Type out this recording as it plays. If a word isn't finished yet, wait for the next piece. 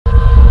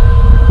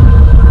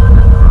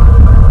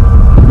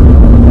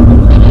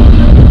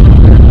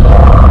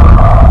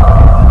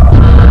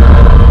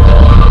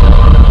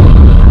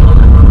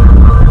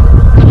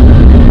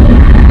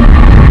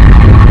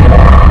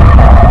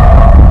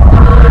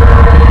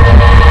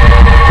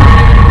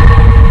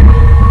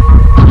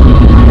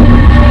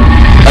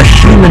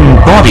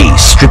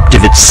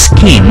its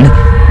skin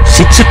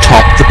sits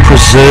atop the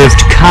preserved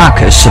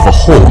carcass of a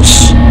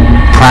horse,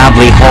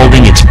 proudly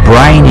holding its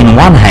brain in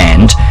one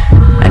hand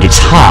and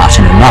its heart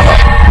in another.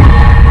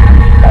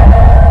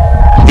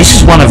 This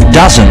is one of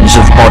dozens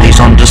of bodies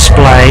on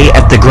display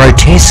at the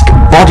grotesque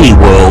Body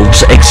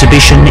Worlds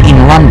exhibition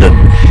in London,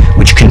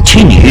 which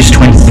continues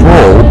to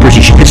enthrall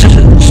British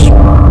visitors.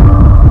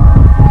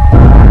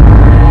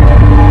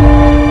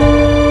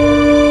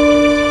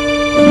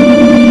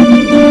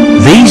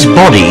 These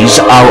bodies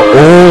are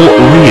all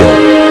real.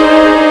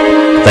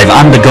 They've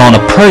undergone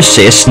a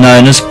process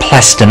known as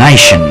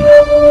plastination,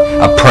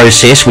 a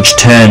process which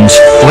turns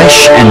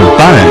flesh and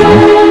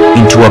bone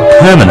into a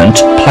permanent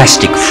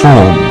plastic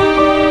form.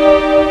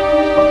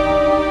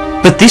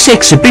 But this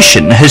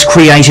exhibition has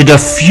created a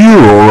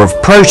furor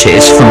of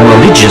protest from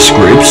religious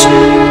groups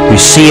who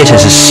see it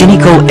as a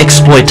cynical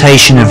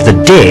exploitation of the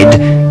dead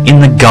in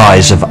the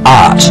guise of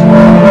art.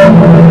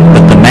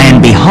 But the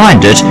man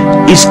behind it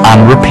is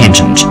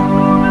unrepentant.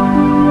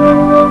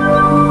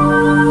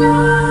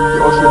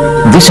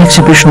 This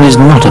exhibition is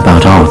not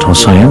about art or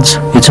science,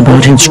 it's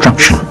about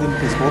instruction.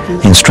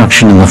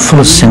 Instruction in the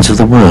fullest sense of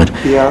the word,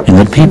 in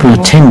that people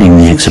attending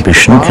the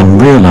exhibition can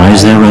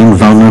realize their own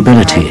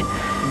vulnerability.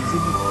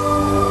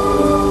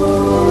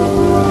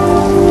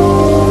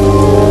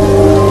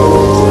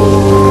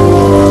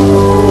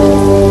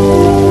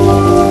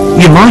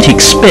 You might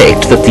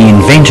expect that the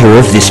inventor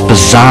of this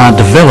bizarre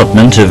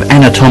development of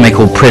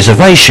anatomical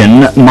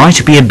preservation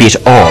might be a bit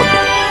odd.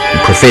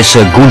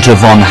 Professor Gunther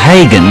von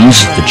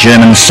Hagens, the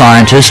German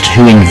scientist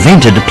who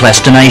invented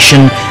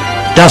plastination,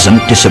 doesn't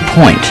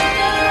disappoint.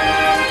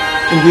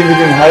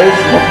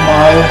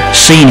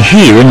 Seen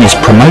here in this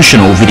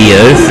promotional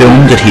video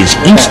filmed at his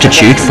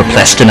Institute for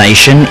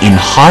Plastination in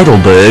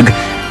Heidelberg,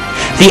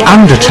 the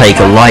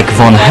undertaker like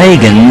von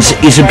Hagens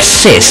is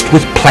obsessed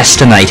with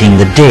plastinating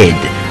the dead.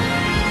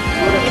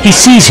 He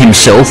sees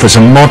himself as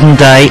a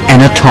modern-day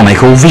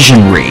anatomical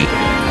visionary,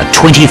 a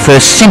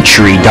 21st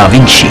century Da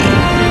Vinci.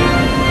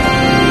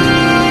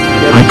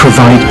 I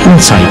provide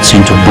insights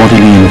into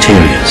bodily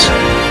interiors.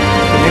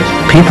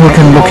 People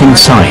can look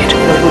inside.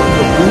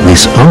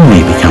 This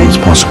only becomes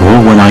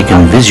possible when I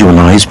can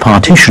visualize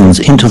partitions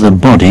into the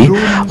body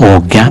or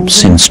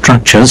gaps in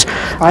structures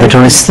that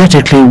are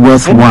aesthetically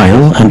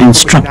worthwhile and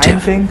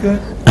instructive,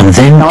 and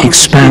then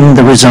expand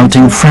the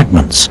resulting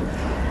fragments,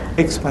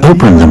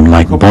 open them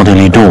like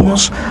bodily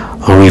doors,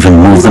 or even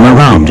move them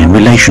around in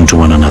relation to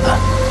one another.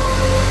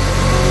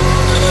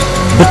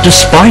 But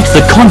despite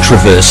the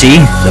controversy,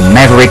 the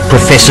maverick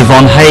Professor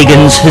von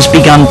Hagens has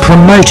begun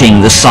promoting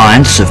the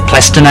science of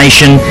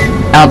plastination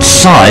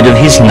outside of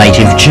his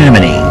native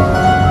Germany.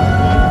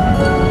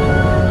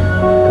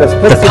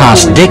 The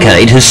past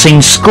decade has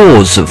seen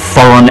scores of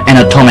foreign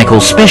anatomical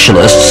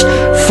specialists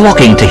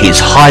flocking to his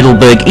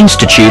Heidelberg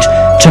Institute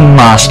to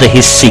master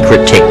his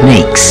secret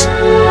techniques.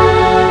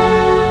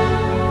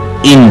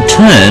 In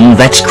turn,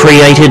 that's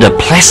created a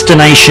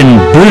plastination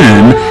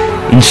boom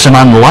in some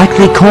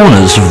unlikely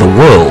corners of the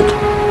world.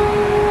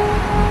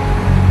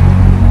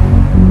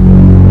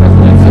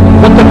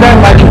 Вот такая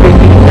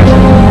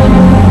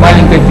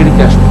маленькая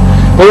перетяжка.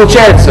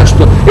 Получается,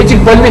 что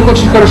этих больных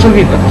очень хорошо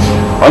видно.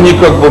 Они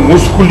как бы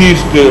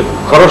мускулистые,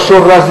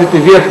 хорошо развиты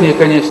верхние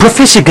конечности.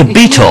 Professor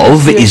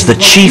Gabitov is the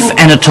chief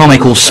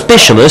anatomical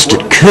specialist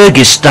at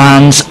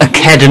Kyrgyzstan's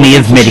Academy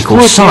of Medical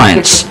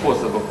Science.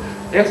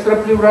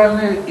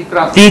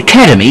 The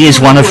Academy is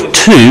one of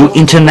two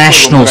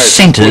international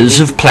centers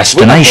of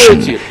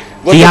plastination.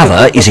 The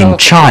other is in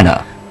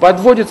China.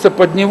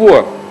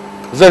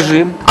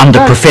 Under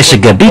Professor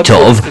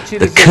Gabitov,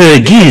 the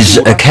Kyrgyz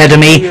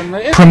Academy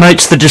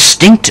promotes the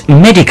distinct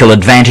medical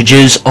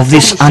advantages of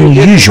this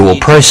unusual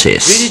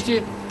process.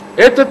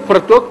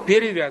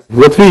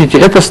 Вот видите,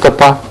 это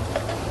стопа.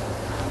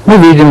 Мы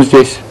видим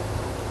здесь.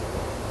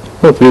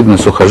 Вот видно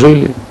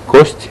сухожилия,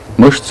 кости,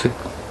 мышцы.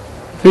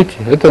 Видите,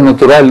 это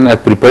натуральная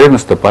препарированная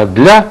стопа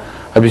для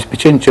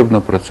обеспечения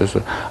учебного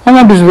процесса.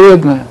 Она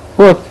безвредная.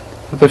 Вот,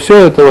 это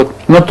все это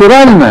вот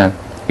натуральное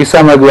и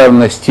самое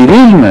главное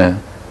стерильное,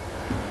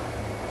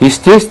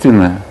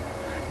 естественное.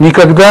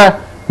 Никогда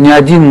ни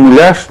один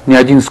муляж, ни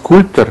один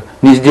скульптор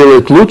не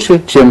сделает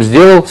лучше, чем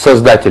сделал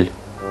Создатель.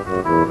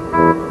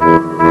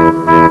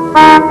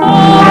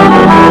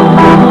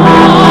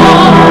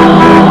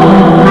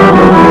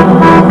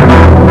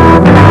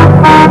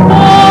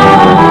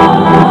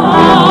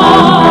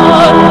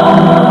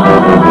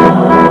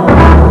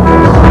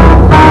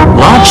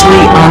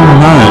 Largely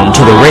unknown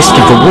to the rest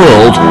of the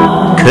world,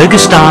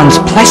 Kyrgyzstan's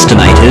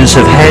plastinators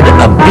have had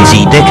a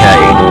busy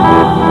decade.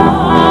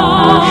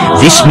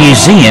 This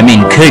museum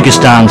in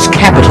Kyrgyzstan's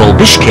capital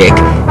Bishkek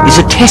is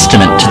a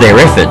testament to their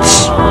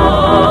efforts.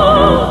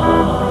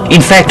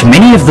 In fact,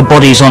 many of the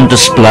bodies on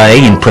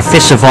display in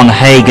Professor von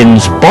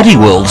Hagens' Body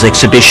Worlds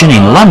exhibition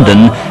in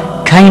London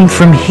came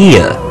from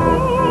here.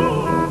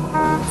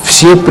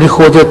 Все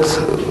приходят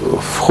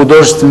в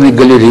художественные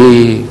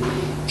галереи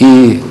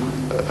и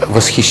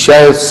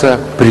восхищаются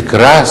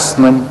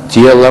прекрасным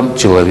телом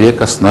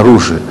человека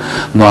снаружи,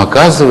 но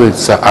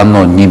оказывается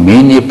оно не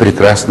менее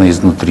прекрасно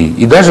изнутри,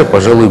 и даже,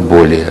 пожалуй,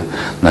 более,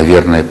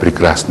 наверное,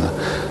 прекрасно,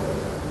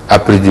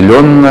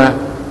 определенно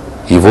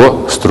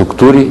его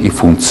структуре и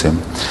функциям.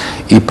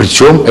 И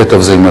причем это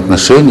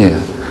взаимоотношение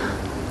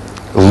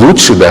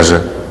лучше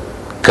даже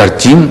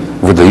картин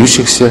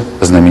выдающихся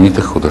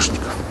знаменитых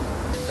художников.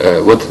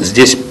 Вот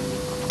здесь,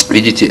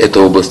 видите, это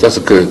область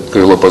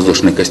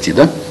крыло-подвздошной кости,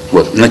 да?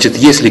 Вот, значит,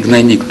 если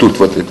гнойник тут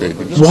вот это...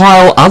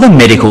 While other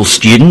medical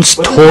students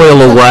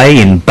toil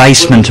away in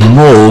basement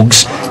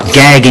morgues,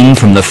 gagging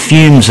from the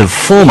fumes of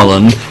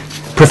formalin,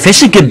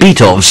 Professor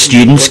Gabitov's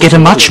students get a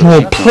much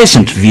more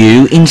pleasant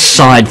view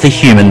inside the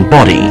human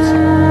body.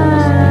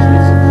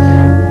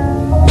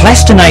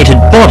 Plastinated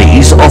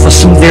bodies offer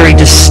some very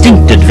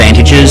distinct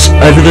advantages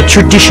over the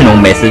traditional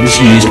methods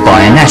used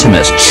by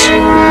anatomists.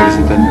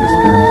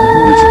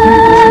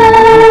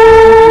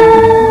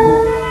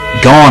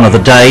 Gone are the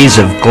days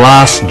of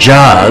glass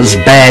jars,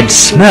 bad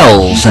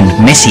smells and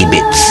messy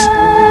bits.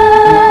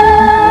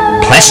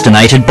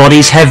 Plastinated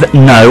bodies have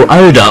no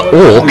odour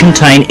or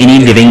contain any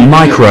living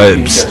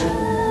microbes.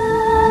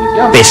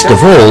 Best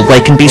of all,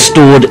 they can be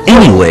stored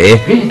anywhere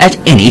at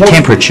any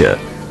temperature.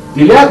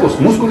 Ну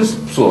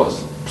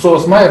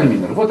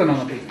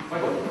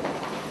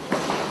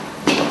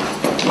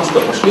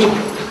что, пошли.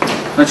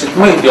 Значит,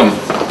 мы идем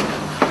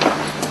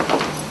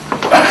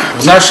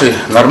в наши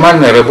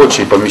нормальные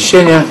рабочие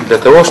помещения для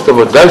того,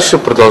 чтобы дальше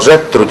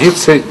продолжать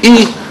трудиться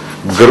и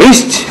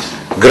грызть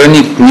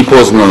гранит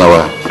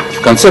непознанного.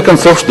 В конце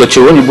концов, до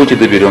чего-нибудь и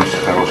доберемся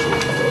хорошего.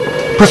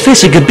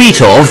 Professor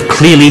Gabitov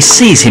clearly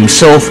sees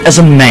himself as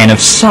a man of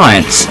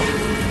science.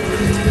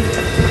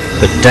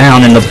 But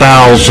down in the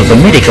bowels of the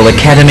medical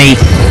academy,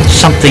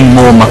 something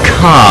more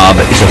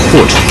macabre is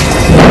afoot.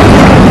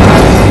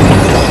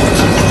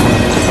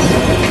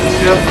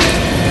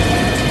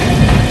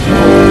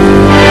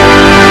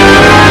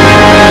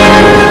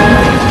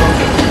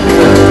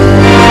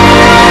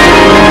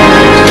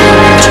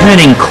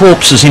 Turning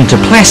corpses into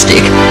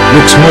plastic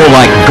looks more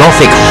like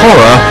gothic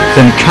horror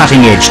than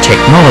cutting-edge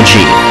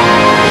technology.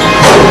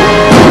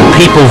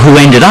 People who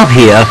ended up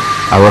here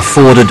are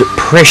afforded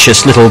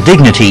precious little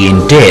dignity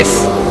in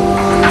death.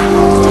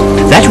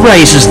 That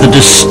raises the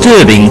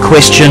disturbing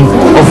question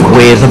of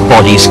where the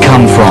bodies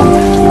come from.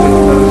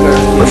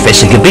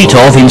 Professor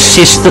Gabitov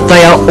insists that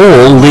they are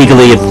all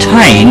legally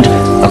obtained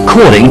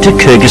according to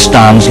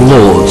Kyrgyzstan's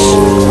laws.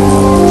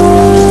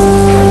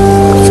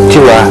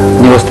 Тела,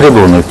 не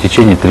востребованные в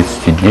течение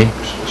 30 дней,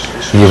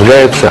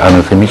 являются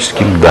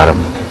анатомическим даром.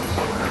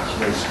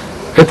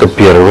 Это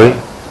первый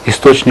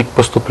источник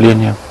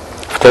поступления.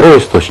 Второй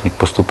источник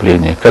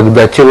поступления,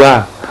 когда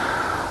тела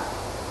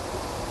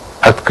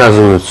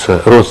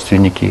отказываются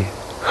родственники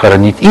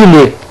хоронить,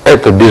 или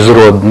это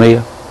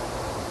безродные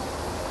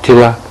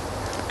тела,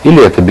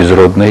 или это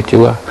безродные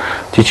тела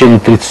в течение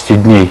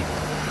 30 дней.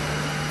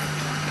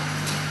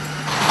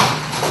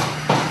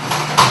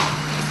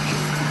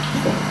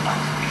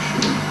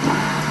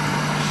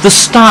 The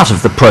start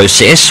of the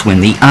process, when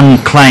the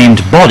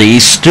unclaimed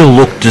bodies still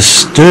look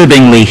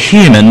disturbingly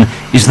human,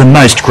 is the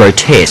most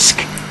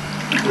grotesque.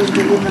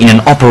 In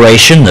an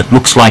operation that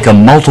looks like a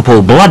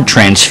multiple blood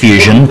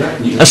transfusion,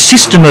 a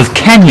system of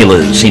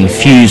cannulas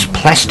infuse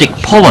plastic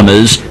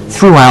polymers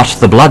throughout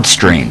the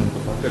bloodstream.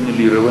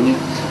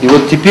 И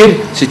вот теперь,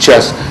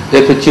 сейчас,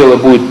 это тело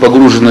будет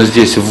погружено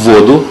здесь в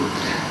воду,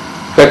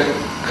 как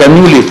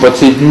канюли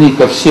подсоединены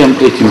ко всем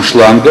этим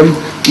шлангам,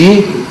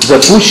 и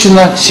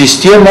запущена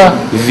система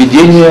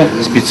введения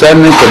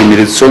специальной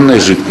полимеризационной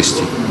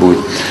жидкости будет.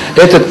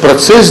 Этот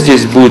процесс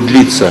здесь будет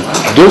длиться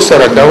до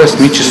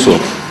 48 часов.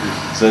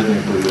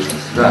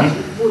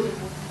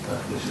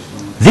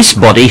 This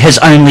body has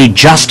only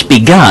just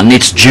begun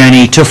its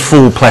journey to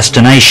full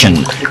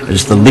plastination,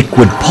 as the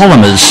liquid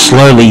polymers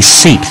slowly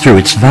seep through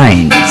its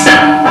veins.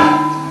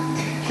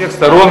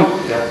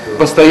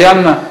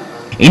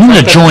 In an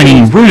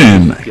adjoining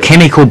room,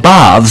 chemical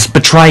baths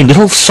betray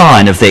little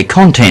sign of their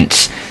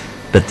contents,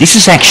 but this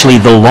is actually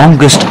the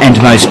longest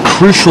and most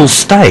crucial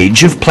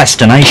stage of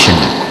plastination.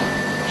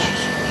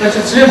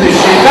 Значит, следующий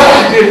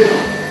этап теперь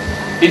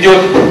идет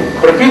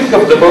пропитка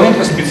в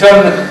дополнительно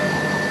специальных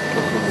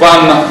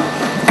ваннах,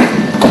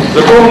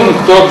 заполненных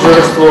также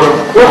раствором.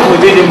 Вот мы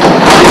видим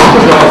здесь,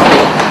 пожалуйста,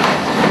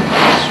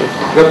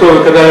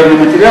 готовый кадаверный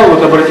материал.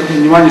 Вот обратите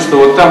внимание, что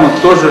вот там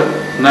вот тоже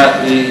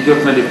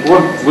идет налив.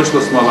 Вон вышла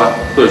смола,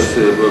 то есть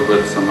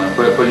это самое,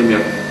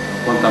 полимер.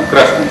 Вон там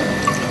красный.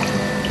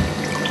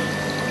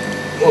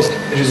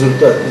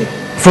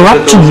 For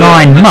up to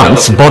 9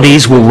 months,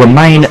 bodies will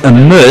remain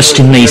immersed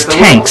in these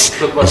tanks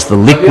as the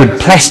liquid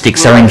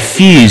plastics are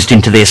infused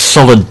into their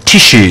solid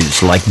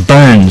tissues like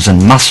bones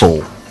and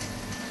muscle.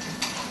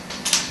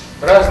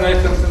 Разная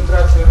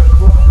концентрация.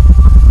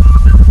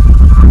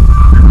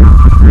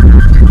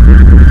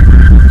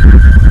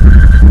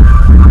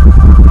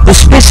 The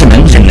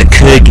specimens in the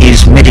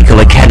Kyrgyz Medical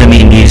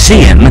Academy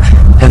Museum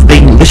have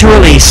been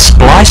literally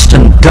spliced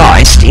and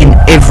diced in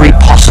every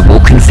possible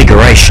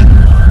configuration.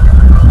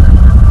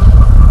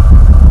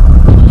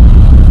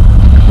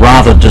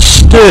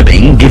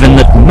 disturbing given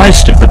that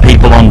most of the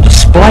people on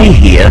display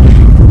here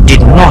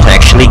did not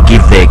actually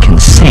give their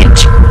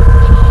consent.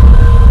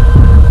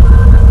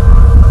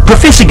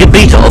 Professor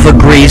Gabitov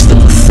agrees that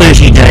the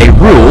 30-day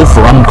rule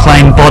for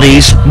unclaimed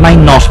bodies may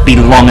not be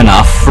long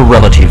enough for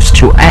relatives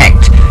to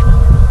act.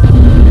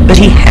 But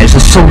he has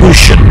a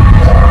solution.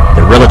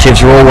 The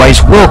relatives are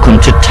always welcome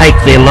to take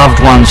their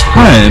loved ones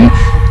home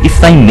if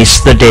they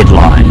miss the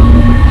deadline.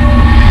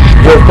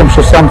 Дело в том,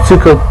 что сам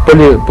цикл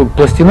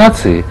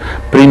пластинации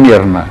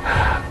примерно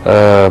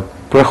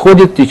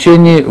проходит в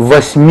течение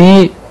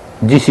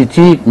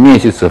 8-10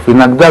 месяцев,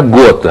 иногда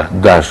года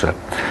даже.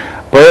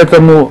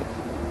 Поэтому,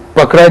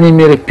 по крайней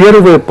мере,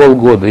 первые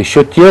полгода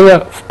еще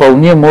тело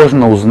вполне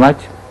можно узнать,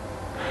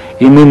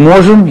 и мы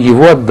можем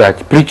его отдать.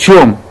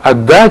 Причем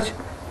отдать,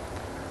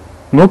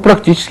 ну,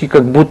 практически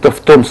как будто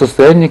в том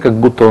состоянии, как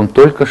будто он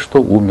только что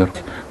умер.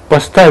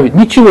 Поставить,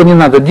 ничего не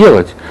надо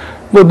делать,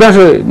 вот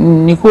даже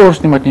не кожу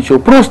снимать, ничего,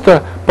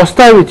 просто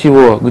поставить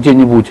его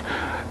где-нибудь,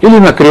 или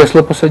на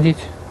кресло посадить,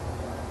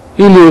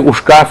 или у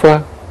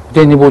шкафа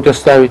где-нибудь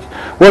оставить.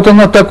 Вот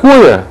оно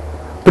такое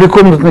при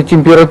комнатной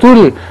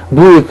температуре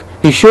будет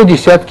еще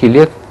десятки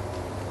лет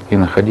и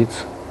находиться.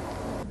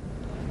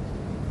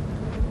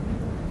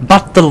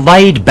 But the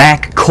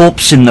laid-back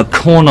corpse in the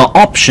corner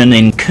option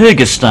in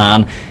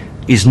Kyrgyzstan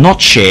is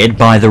not shared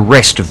by the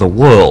rest of the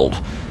world.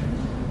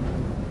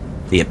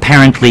 The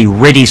apparently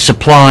ready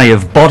supply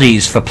of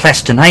bodies for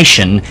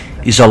plastination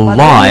is a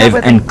live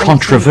and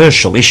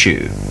controversial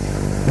issue.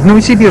 В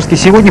Новосибирске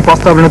сегодня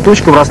поставлена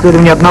точка в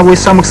расследовании одного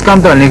из самых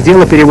скандальных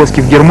дел о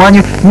перевозке в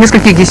Германию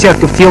нескольких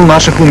десятков тел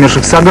наших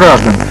умерших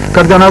сограждан.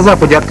 Когда на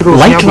Западе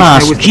открылась Late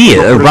last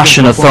year,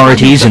 Russian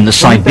authorities in the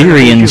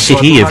Siberian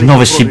city of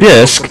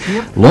Novosibirsk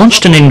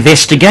launched an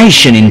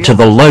investigation into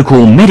the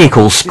local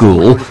medical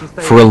school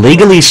for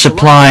illegally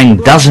supplying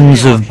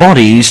dozens of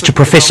bodies to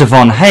Professor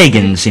von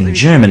Hagens in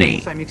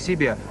Germany.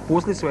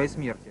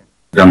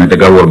 Данный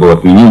договор был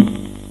отменен,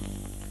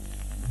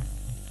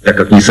 так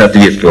как не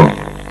соответствовал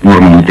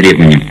нормам и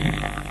требованиям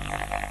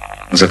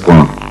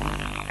закона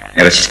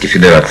Российской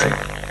Федерации.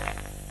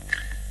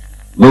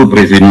 Было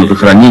произведено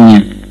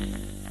захоронение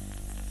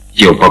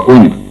тел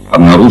покойных,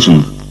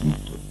 обнаруженных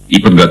и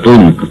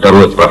подготовленных ко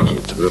второй отправке.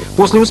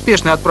 После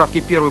успешной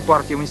отправки первой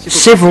партии в институт...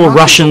 Several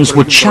Russians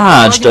were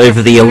charged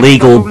over the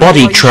illegal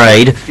body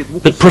trade,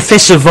 but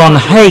Professor von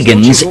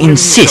Hagens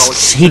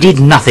insists he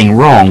did nothing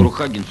wrong.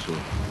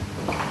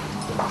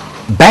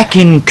 Back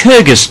in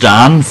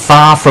Kyrgyzstan,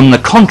 far from the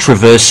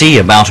controversy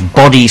about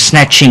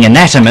body-snatching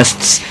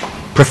anatomists,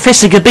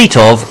 Professor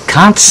Gabitov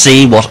can't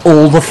see what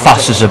all the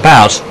fuss is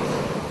about.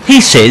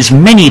 He says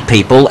many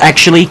people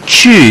actually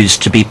choose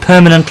to be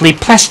permanently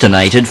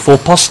plastinated for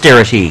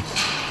posterity.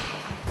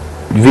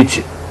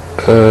 Ведь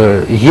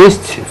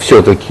есть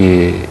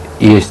все-таки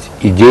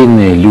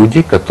идейные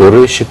люди,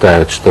 которые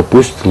считают, что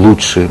пусть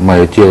лучше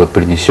мое тело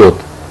принесет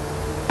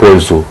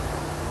пользу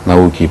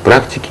науке и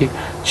практике,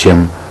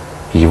 чем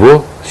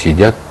его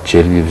съедят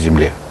черви в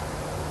земле.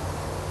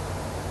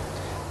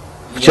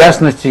 В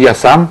частности, я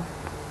сам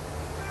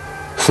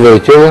свое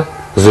тело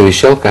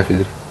завещал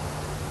кафедре.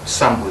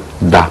 Сам будет?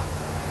 Да.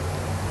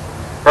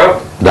 Правда?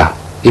 Да.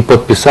 И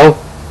подписал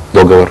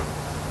договор.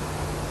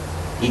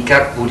 И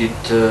как будет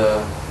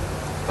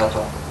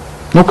потом?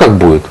 Ну, как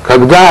будет.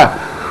 Когда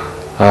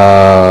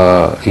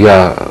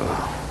я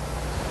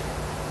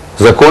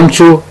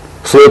закончу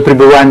свое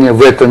пребывание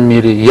в этом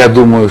мире, я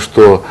думаю,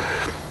 что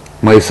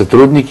мои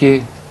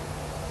сотрудники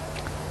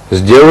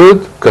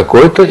сделают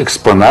какой-то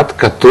экспонат,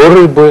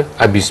 который бы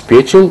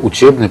обеспечил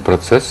учебный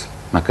процесс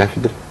на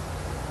кафедре.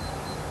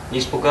 Не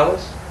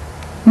испугалась?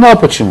 Ну а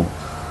почему?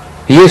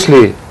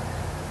 Если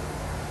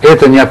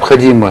это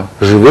необходимо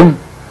живым,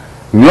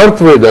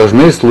 мертвые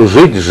должны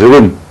служить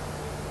живым.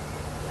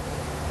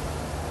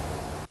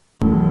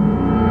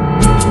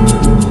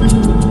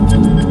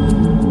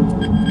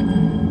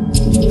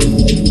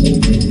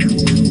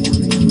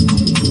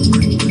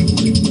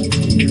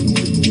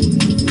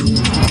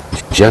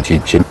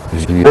 Чем в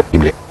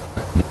земле.